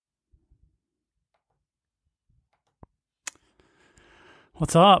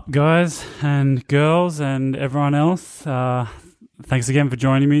What's up, guys and girls and everyone else? Thanks again for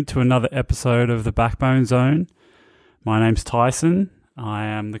joining me to another episode of the Backbone Zone. My name's Tyson. I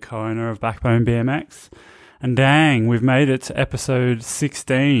am the co-owner of Backbone BMX. And dang, we've made it to episode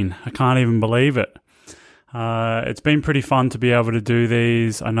 16. I can't even believe it. It's been pretty fun to be able to do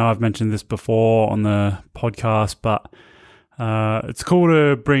these. I know I've mentioned this before on the podcast, but it's cool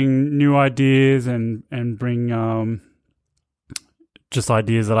to bring new ideas and bring just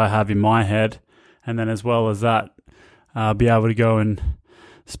ideas that I have in my head, and then as well as that, be able to go and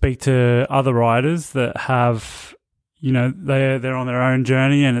speak to other riders that have, you know, they're on their own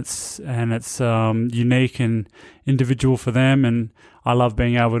journey, and it's unique and individual for them, and I love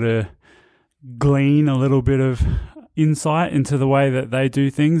being able to glean a little bit of insight into the way that they do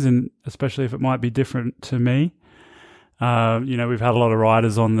things, and especially if it might be different to me. We've had a lot of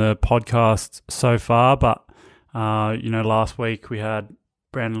riders on the podcast so far, but last week we had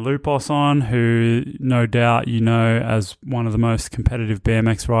Brandon Lupos on, who no doubt you know as one of the most competitive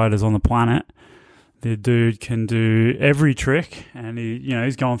BMX riders on the planet. The dude can do every trick, and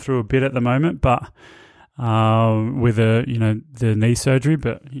he's going through a bit at the moment, but with the knee surgery.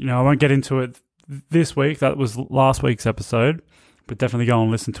 But I won't get into it this week. That was last week's episode, but definitely go and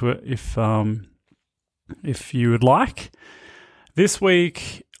listen to it if you would like. This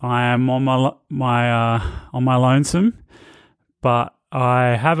week I am on my lonesome, but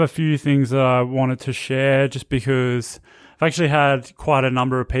I have a few things that I wanted to share just because I've actually had quite a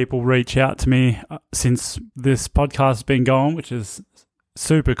number of people reach out to me since this podcast has been going, which is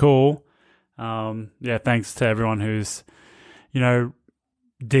super cool. Thanks to everyone who's,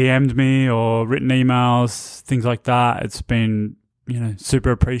 DM'd me or written emails, things like that. It's been,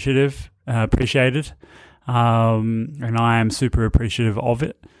 super appreciated. And I am super appreciative of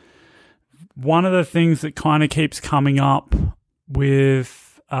it. One of the things that kind of keeps coming up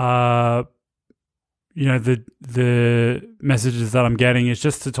with, the messages that I'm getting is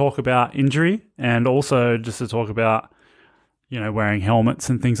just to talk about injury, and also just to talk about, wearing helmets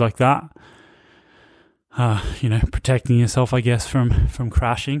and things like that. Protecting yourself, I guess, from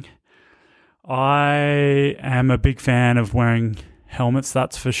crashing. I am a big fan of wearing helmets,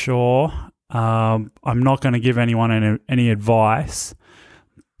 that's for sure. I'm not going to give anyone any advice,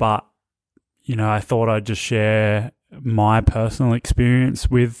 but, I thought I'd just share my personal experience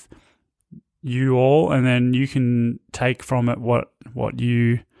with you all, and then you can take from it what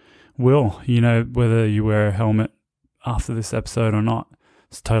you will, whether you wear a helmet after this episode or not.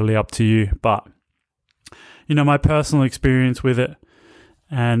 It's totally up to you. But, my personal experience with it,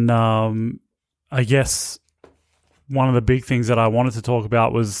 and I guess one of the big things that I wanted to talk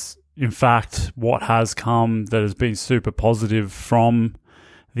about was, in fact, what has come that has been super positive from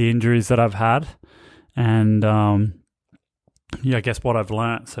the injuries that I've had, and I guess what I've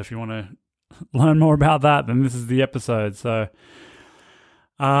learnt. So if you want to learn more about that, then this is the episode. So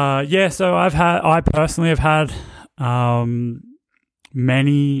I personally have had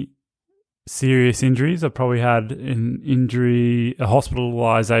many serious injuries. I've probably had a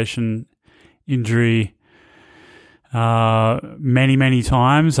hospitalization injury many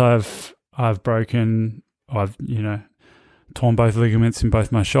times. I've torn both ligaments in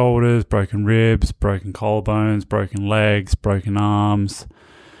both my shoulders, broken ribs, broken collarbones, broken legs, broken arms.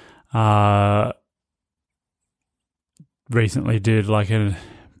 Recently did like a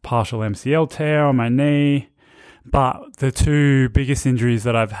partial MCL tear on my knee. But the two biggest injuries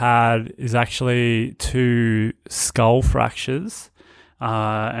that I've had is actually two skull fractures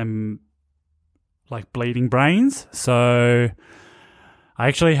and like bleeding brains. So I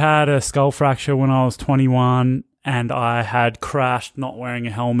actually had a skull fracture when I was 21, and I had crashed not wearing a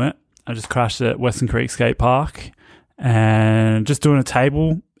helmet. I just crashed at Western Creek Skate Park and just doing a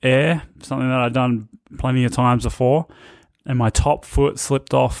table air, something that I'd done plenty of times before. And my top foot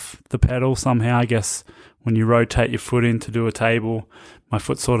slipped off the pedal somehow. I guess when you rotate your foot in to do a table, my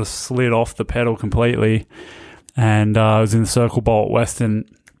foot sort of slid off the pedal completely. And I was in the circle bowl at Western,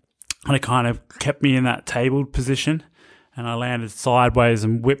 and it kind of kept me in that tabled position. And I landed sideways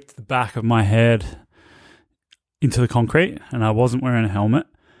and whipped the back of my head into the concrete, and I wasn't wearing a helmet.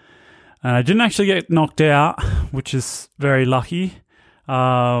 And I didn't actually get knocked out, which is very lucky.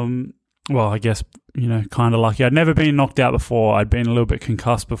 I guess, kind of lucky. I'd never been knocked out before. I'd been a little bit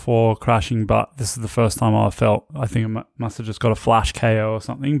concussed before crashing, but this is the first time I think I must have just got a flash KO or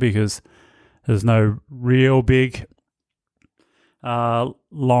something, because there's no real big,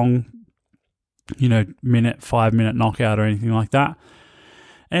 long, 5-minute knockout or anything like that.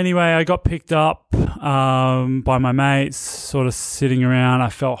 Anyway, I got picked up by my mates, sort of sitting around. I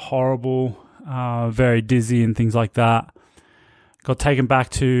felt horrible, very dizzy and things like that. got taken back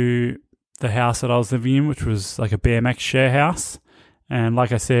to the house that I was living in, which was like a BMX share house. And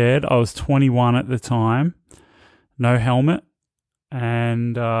like I said, I was 21 at the time, no helmet.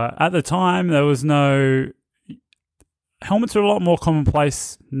 And at the time, there was no... Helmets are a lot more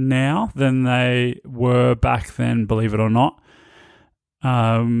commonplace now than they were back then, believe it or not.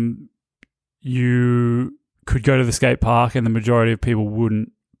 You could go to the skate park and the majority of people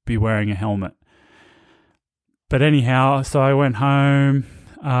wouldn't be wearing a helmet. But anyhow, so I went home.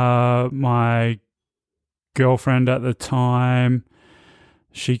 My girlfriend at the time,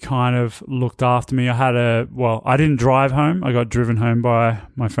 she kind of looked after me. I didn't drive home. I got driven home by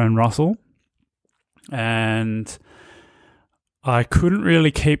my friend Russell. And I couldn't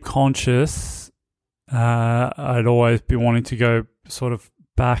really keep conscious. I'd always been wanting to go sort of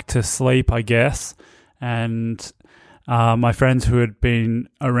back to sleep, I guess. And my friends who had been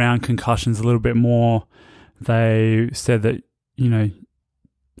around concussions a little bit more, they said that,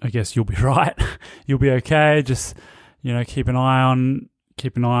 I guess you'll be right. You'll be okay. Just, keep an eye on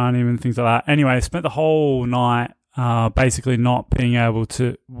him and things like that. Anyway, I spent the whole night basically not being able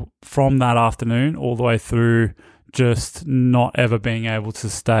to, from that afternoon all the way through, just not ever being able to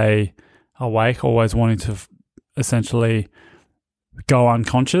stay awake, always wanting to essentially go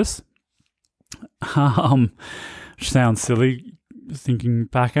unconscious. Which sounds silly thinking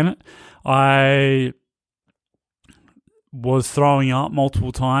back in it. I was throwing up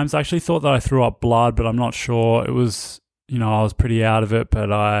multiple times. I actually thought that I threw up blood, but I'm not sure. It was, I was pretty out of it, but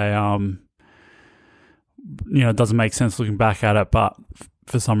it doesn't make sense looking back at it, but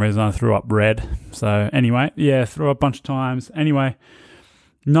for some reason I threw up red. So anyway, threw up a bunch of times. Anyway,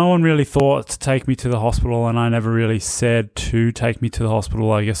 no one really thought to take me to the hospital, and I never really said to take me to the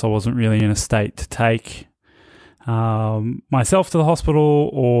hospital. I guess I wasn't really in a state to take myself to the hospital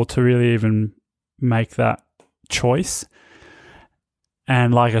or to really even make that choice.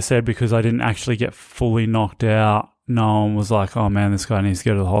 And like I said, because I didn't actually get fully knocked out, no one was like, oh man, this guy needs to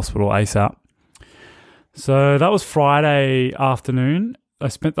go to the hospital ASAP. So that was Friday afternoon. I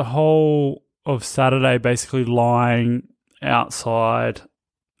spent the whole of Saturday basically lying outside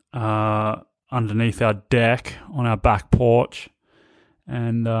underneath our deck on our back porch,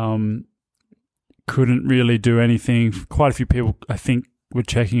 and couldn't really do anything. Quite a few people, I think, were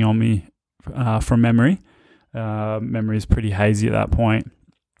checking on me from memory. Memory is pretty hazy at that point.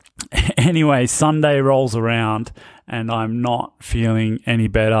 Anyway, Sunday rolls around and I'm not feeling any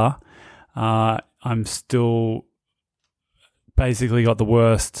better. I'm still basically got the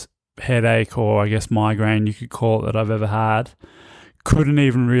worst headache, or I guess migraine you could call it, that I've ever had. Couldn't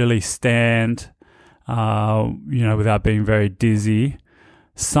even really stand, without being very dizzy.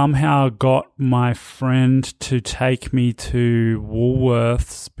 Somehow got my friend to take me to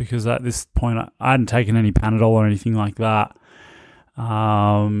Woolworths, because at this point I hadn't taken any Panadol or anything like that.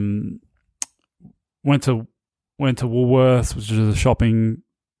 Went to Woolworths, which is a shopping,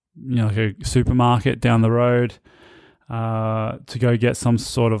 like a supermarket down the road, to go get some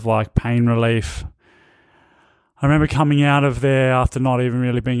sort of like pain relief. I remember coming out of there after not even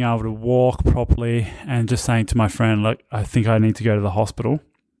really being able to walk properly and just saying to my friend, look, I think I need to go to the hospital.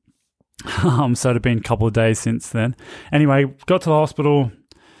 So it had been a couple of days since then. Anyway, got to the hospital,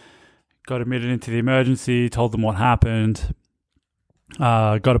 got admitted into the emergency, told them what happened,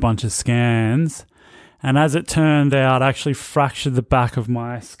 got a bunch of scans. And as it turned out, I actually fractured the back of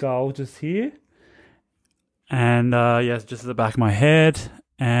my skull just here. And just at the back of my head.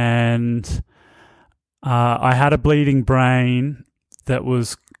 And I had a bleeding brain that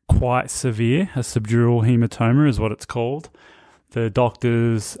was quite severe. A subdural hematoma is what it's called. The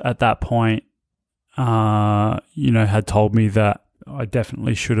doctors at that point, had told me that I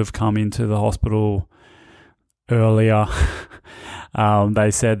definitely should have come into the hospital earlier.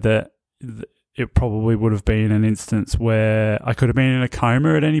 They said that it probably would have been an instance where I could have been in a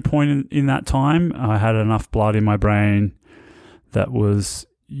coma at any point in that time. I had enough blood in my brain that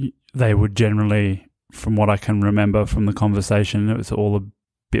they would generally, from what I can remember from the conversation, it was all a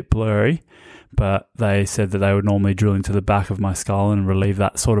bit blurry, but they said that they would normally drill into the back of my skull and relieve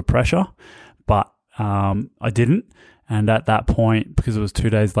that sort of pressure. But I didn't. And at that point, because it was 2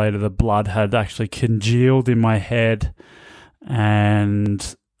 days later, the blood had actually congealed in my head,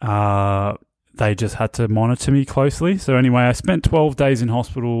 and they just had to monitor me closely. So anyway, I spent 12 days in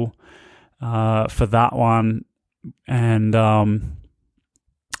hospital for that one. And, I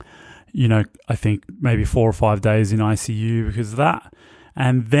think maybe 4 or 5 days in ICU because of that.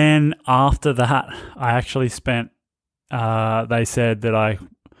 And then after that, I actually spent, they said that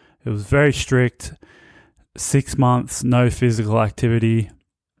it was very strict, 6 months, no physical activity.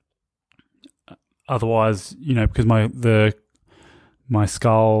 Otherwise, because my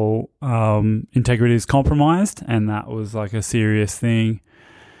skull integrity is compromised, and that was like a serious thing.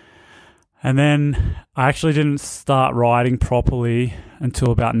 And then I actually didn't start riding properly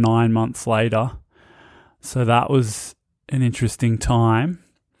until about 9 months later. So that was an interesting time.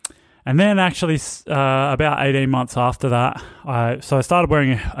 And then actually about 18 months after that, I started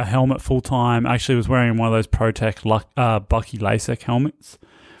wearing a helmet full time. Actually was wearing one of those ProTech Bucky LASIK helmets.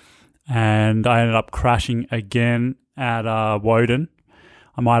 And I ended up crashing again at Woden.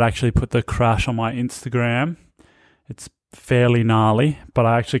 I might actually put the crash on my Instagram. It's fairly gnarly, but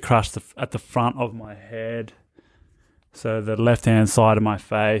I actually crashed at the front of my head, so the left-hand side of my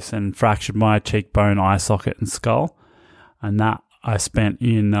face, and fractured my cheekbone, eye socket, and skull. And that I spent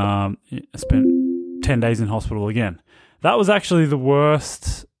 10 days in hospital again. That was actually the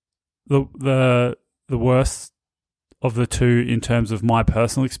worst, the worst of the two in terms of my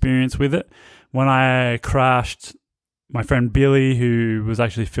personal experience with it. When I crashed, my friend Billy, who was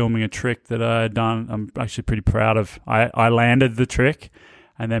actually filming a trick that I had done, I'm actually pretty proud of. I landed the trick,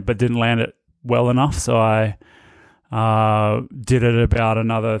 but didn't land it well enough, so I did it about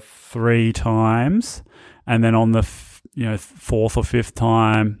another 3 times, and then on the fourth or fifth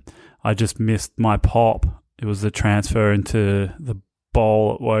time, I just missed my pop. It was the transfer into the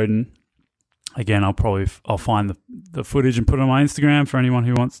bowl at Woden. Again, I'll find the footage and put it on my Instagram for anyone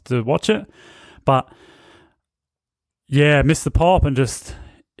who wants to watch it. But yeah, missed the pop and just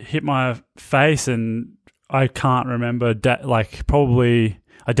hit my face, and I can't remember, I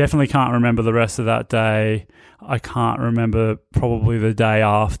definitely can't remember the rest of that day. I can't remember probably the day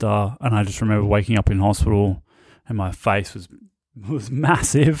after, and I just remember waking up in hospital and my face was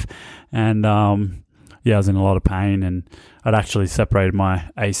massive, and I was in a lot of pain, and I'd actually separated my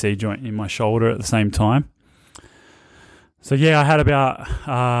AC joint in my shoulder at the same time. So yeah, I had about,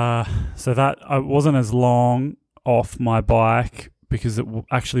 so that I wasn't as long off my bike because it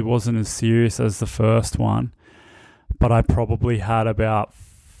actually wasn't as serious as the first one, but I probably had about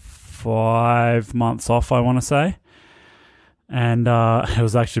 5 months off, I want to say. And it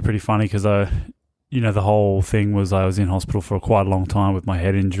was actually pretty funny because the whole thing was I was in hospital for quite a long time with my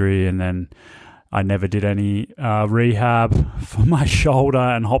head injury, and then I never did any rehab for my shoulder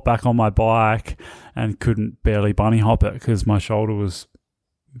and hopped back on my bike and couldn't barely bunny hop it because my shoulder was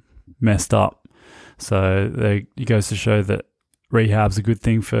messed up. So it goes to show that rehab's a good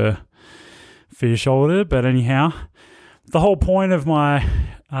thing for your shoulder. But anyhow, the whole point of my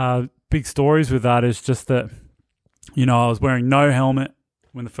big stories with that is just that, I was wearing no helmet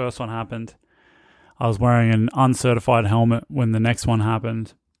when the first one happened. I was wearing an uncertified helmet when the next one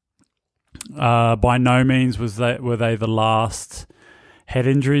happened. By no means were they the last head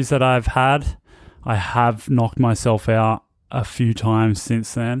injuries that I've had. I have knocked myself out a few times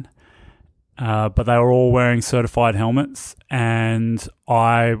since then. But they were all wearing certified helmets, and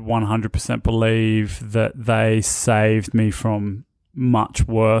I 100% believe that they saved me from much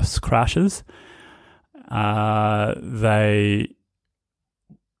worse crashes. I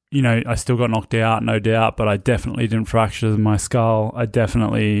still got knocked out, no doubt, but I definitely didn't fracture my skull. I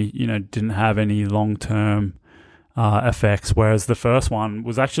definitely, didn't have any long-term effects, whereas the first one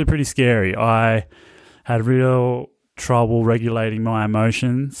was actually pretty scary. I had real trouble regulating my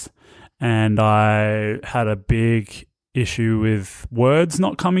emotions, and I had a big issue with words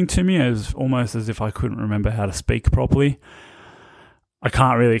not coming to me. It was almost as if I couldn't remember how to speak properly. I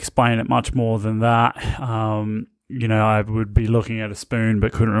can't really explain it much more than that. I would be looking at a spoon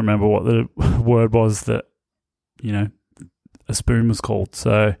but couldn't remember what the word was that, a spoon was called.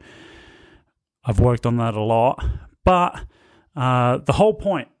 So I've worked on that a lot. But the whole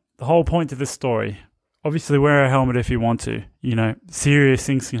point to this story, obviously wear a helmet if you want to. Serious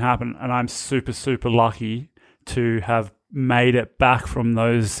things can happen, and I'm super, super lucky to have made it back from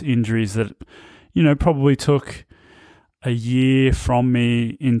those injuries that, probably took a year from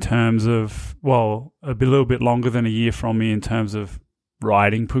me in terms of, a little bit longer than a year from me in terms of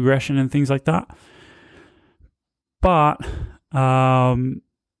riding progression and things like that. But the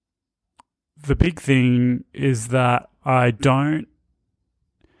big thing is that I don't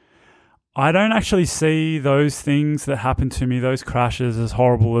actually see those things that happen to me, those crashes, as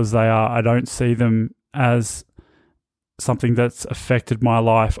horrible as they are. I don't see them as something that's affected my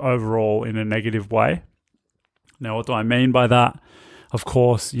life overall in a negative way. Now, what do I mean by that? Of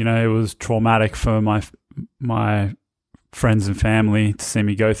course, it was traumatic for my friends and family to see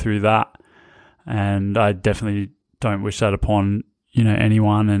me go through that, and I definitely don't wish that upon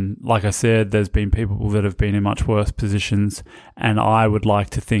anyone. And like I said, there's been people that have been in much worse positions, and I would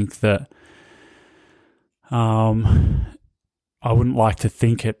like to think that I wouldn't like to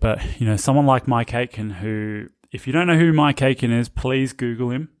think it, but someone like Mike Aitken, who If you don't know who Mike Aitken is, please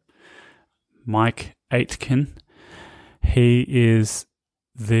Google him. Mike Aitken. He is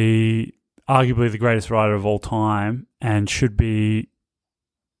arguably the greatest rider of all time and should be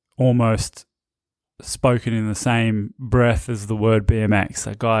almost spoken in the same breath as the word BMX.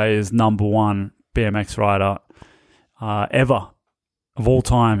 That guy is number one BMX rider ever of all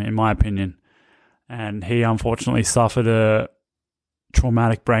time, in my opinion. And he unfortunately suffered a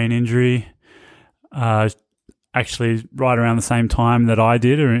traumatic brain injury actually right around the same time that I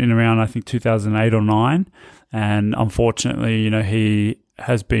did, or in around, I think, 2008 or 9. And unfortunately, he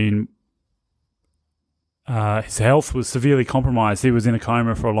has been, his health was severely compromised. He was in a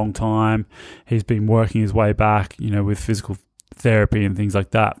coma for a long time. He's been working his way back, with physical therapy and things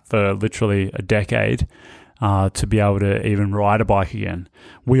like that for literally a decade to be able to even ride a bike again.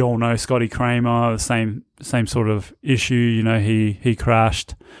 We all know Scotty Kramer, the same sort of issue. He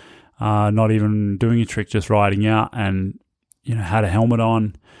crashed, not even doing a trick, just riding out, and had a helmet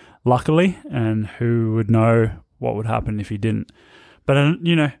on, luckily, and who would know what would happen if he didn't. But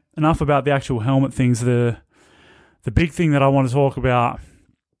enough about the actual helmet things. The big thing that I want to talk about,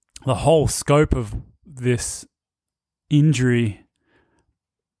 the whole scope of this injury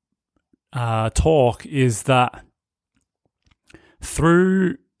talk, is that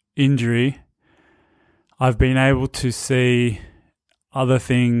through injury, I've been able to see other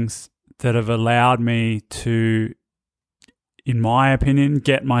things that have allowed me to, in my opinion,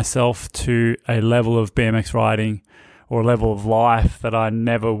 get myself to a level of BMX riding or a level of life that I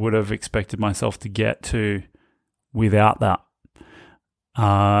never would have expected myself to get to without that.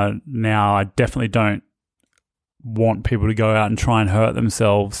 Now, I definitely don't want people to go out and try and hurt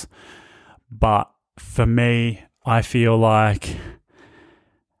themselves, but for me, I feel like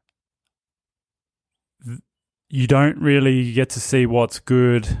you don't really get to see what's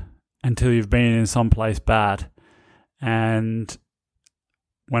good until you've been in some place bad. And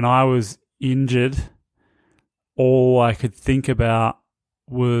when I was injured, all I could think about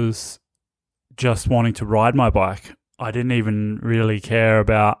was just wanting to ride my bike. I didn't even really care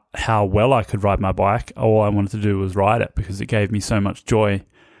about how well I could ride my bike. All I wanted to do was ride it because it gave me so much joy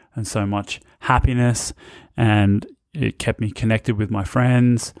and so much happiness, and it kept me connected with my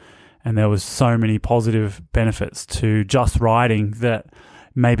friends. And there was so many positive benefits to just riding that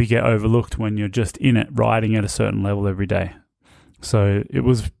maybe get overlooked when you're just in it, riding at a certain level every day. So it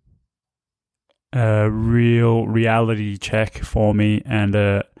was a real reality check for me, and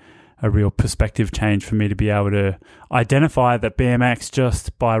a real perspective change for me to be able to identify that BMX,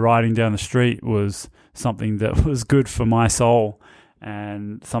 just by riding down the street, was something that was good for my soul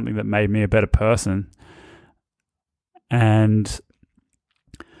and something that made me a better person. And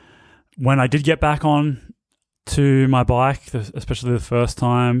when I did get back on to my bike, especially the first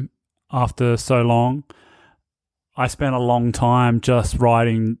time after so long, I spent a long time just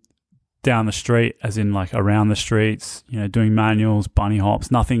riding down the street, as in like around the streets, doing manuals, bunny hops,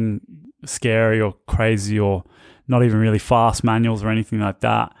 nothing scary or crazy, or not even really fast manuals or anything like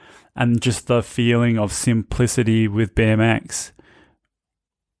that. And just the feeling of simplicity with BMX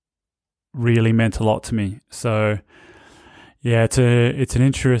really meant a lot to me. So yeah, it's an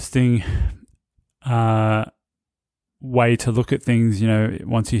interesting way to look at things.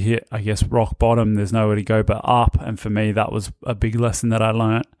 Once you hit, I guess, rock bottom, there's nowhere to go but up. And for me, that was a big lesson that I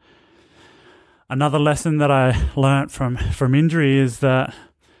learnt. Another lesson that I learnt from injury is that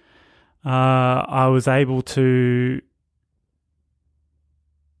I was able to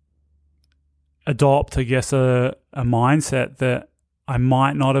adopt, I guess, a mindset that I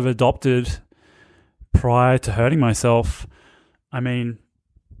might not have adopted prior to hurting myself. I mean,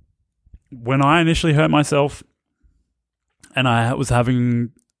 when I initially hurt myself and I was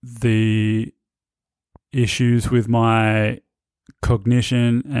having the issues with my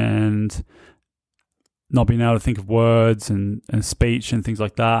cognition and not being able to think of words and speech and things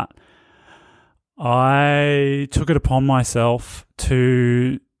like that, I took it upon myself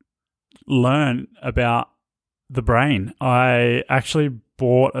to learn about the brain. I actually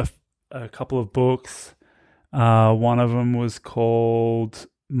bought a couple of books. One of them was called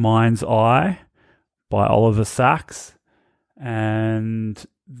Mind's Eye by Oliver Sacks, and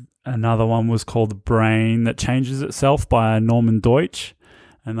another one was called The Brain That Changes Itself by Norman Deutsch.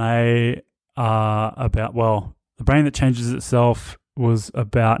 And they are about, The Brain That Changes Itself was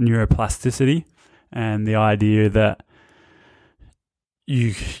about neuroplasticity and the idea that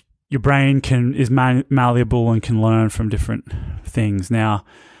your brain is malleable and can learn from different things. Now,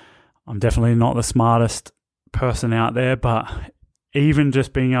 I'm definitely not the smartest person out there, but even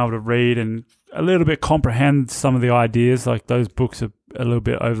just being able to read and a little bit comprehend some of the ideas, like those books are a little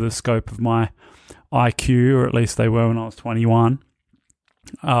bit over the scope of my IQ, or at least they were when I was 21.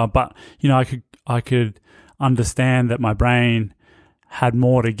 But I could understand that my brain had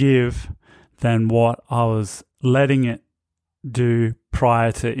more to give than what I was letting it do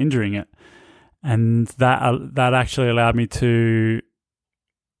prior to injuring it, and that actually allowed me to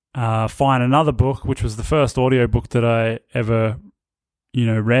find another book, which was the first audiobook that I ever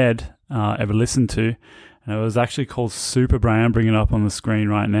read, ever listened to, and it was actually called Superbrain. I'm bringing it up on the screen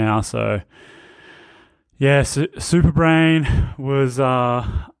right now. So yeah, Superbrain was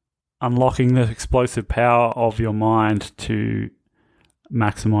unlocking the explosive power of your mind to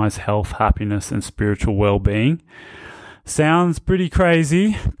maximize health, happiness, and spiritual well-being. Sounds pretty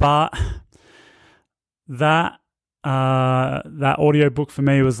crazy, but that audiobook for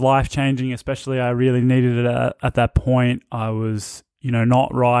me was life-changing. Especially, I really needed it at that point. I was,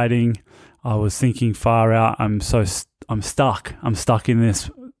 not riding. I was thinking far out. I'm stuck. I'm stuck in this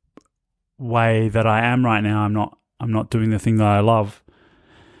way that I am right now. I'm not doing the thing that I love.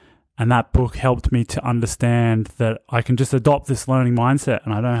 And that book helped me to understand that I can just adopt this learning mindset,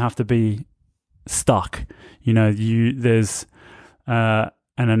 and I don't have to be stuck. There's an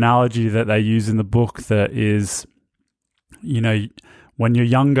analogy that they use in the book that is, when you're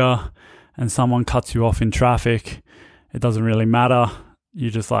younger and someone cuts you off in traffic, it doesn't really matter. You're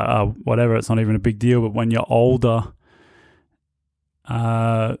just like, oh, whatever, it's not even a big deal. But when you're older,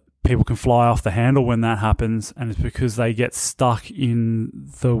 people can fly off the handle when that happens, and it's because they get stuck in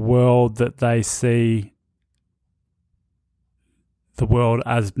the world that they see the world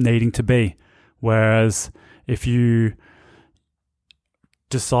as needing to be. Whereas if you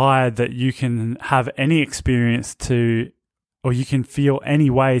decide that you can have any experience or you can feel any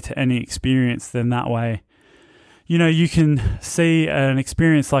way to any experience, then that way, you can see an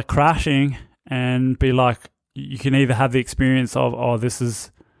experience like crashing and be like, you can either have the experience of, oh, this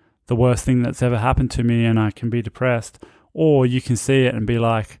is the worst thing that's ever happened to me and I can be depressed, or you can see it and be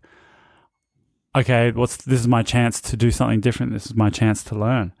like, okay, this is my chance to do something different. This is my chance to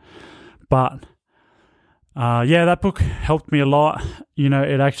learn. But that book helped me a lot.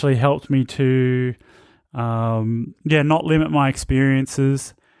 It actually helped me to not limit my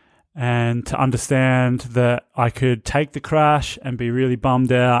experiences, and to understand that I could take the crash and be really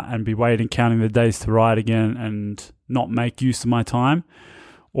bummed out and be waiting, counting the days to ride again and not make use of my time.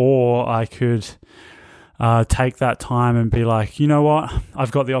 Or I could take that time and be like, you know what,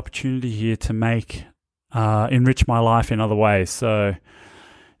 I've got the opportunity here to enrich my life in other ways. So,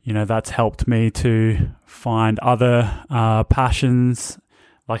 that's helped me to find other passions.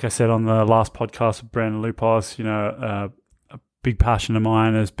 Like I said on the last podcast with Brandon Lupos, a big passion of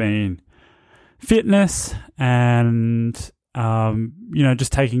mine has been fitness and,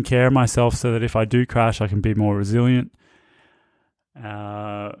 just taking care of myself so that if I do crash, I can be more resilient.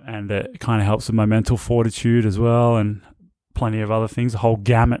 And it kind of helps with my mental fortitude as well, and plenty of other things, a whole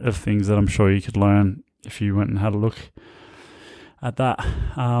gamut of things that I'm sure you could learn if you went and had a look at that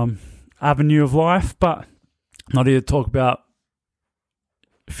avenue of life. But I'm not here to talk about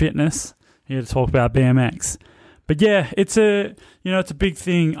fitness, I'm here to talk about BMX. But yeah, it's a big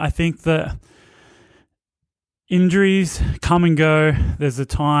thing. I think that injuries come and go. There's a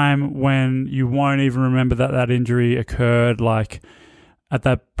time when you won't even remember that injury occurred. Like at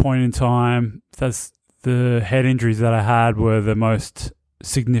that point in time, the head injuries that I had were the most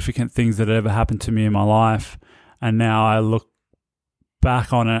significant things that had ever happened to me in my life. And now I look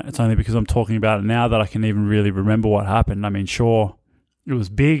back on it, it's only because I'm talking about it now that I can even really remember what happened. I mean, sure, it was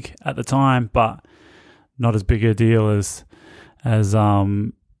big at the time, but not as big a deal as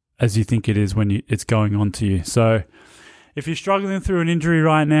you think it is when it's going on to you. So if you're struggling through an injury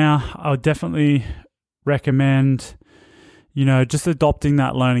right now, I would definitely recommend, just adopting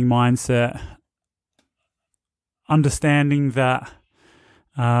that learning mindset, understanding that,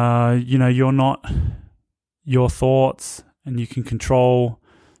 you're not your thoughts, and you can control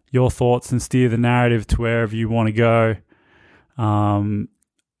your thoughts and steer the narrative to wherever you want to go.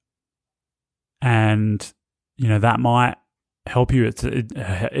 And, that might help you.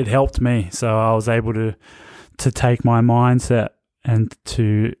 It helped me. So I was able to take my mindset and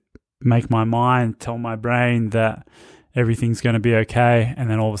to make my mind tell my brain that everything's going to be okay. And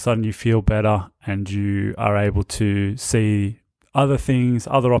then all of a sudden you feel better and you are able to see other things,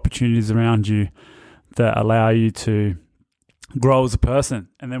 other opportunities around you that allow you to grow as a person.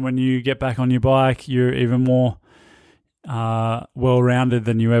 And then when you get back on your bike, you're even more well-rounded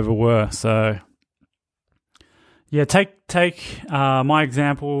than you ever were. So yeah, take my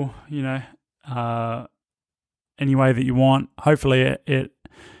example, any way that you want. Hopefully it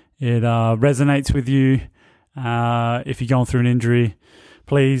resonates with you. If you're going through an injury,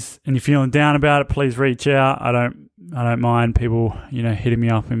 please, and you're feeling down about it, please reach out. I don't mind people, hitting me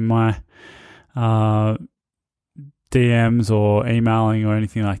up in my DMs or emailing or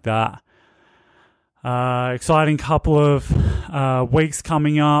anything like that. Exciting couple of weeks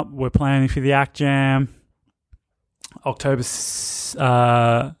coming up. We're planning for the ACT Jam, October 6,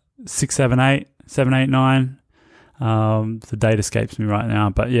 7, 8, 9. The date escapes me right now,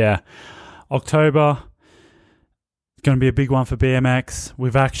 but yeah, October, going to be a big one for BMX.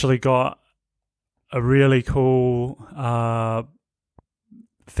 We've actually got a really cool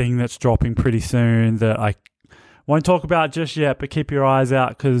thing that's dropping pretty soon that I won't talk about just yet, but keep your eyes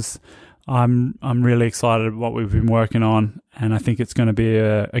out because I'm really excited about what we've been working on, and I think it's going to be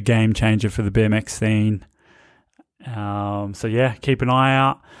a game changer for the BMX scene. So yeah, keep an eye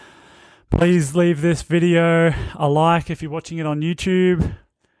out. Please leave this video a like if you're watching it on YouTube.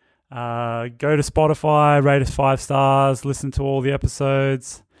 Go to Spotify, rate us 5 stars, listen to all the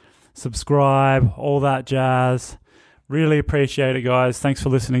episodes, subscribe, all that jazz. Really appreciate it, guys. Thanks for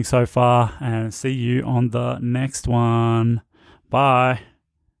listening so far, and see you on the next one. Bye.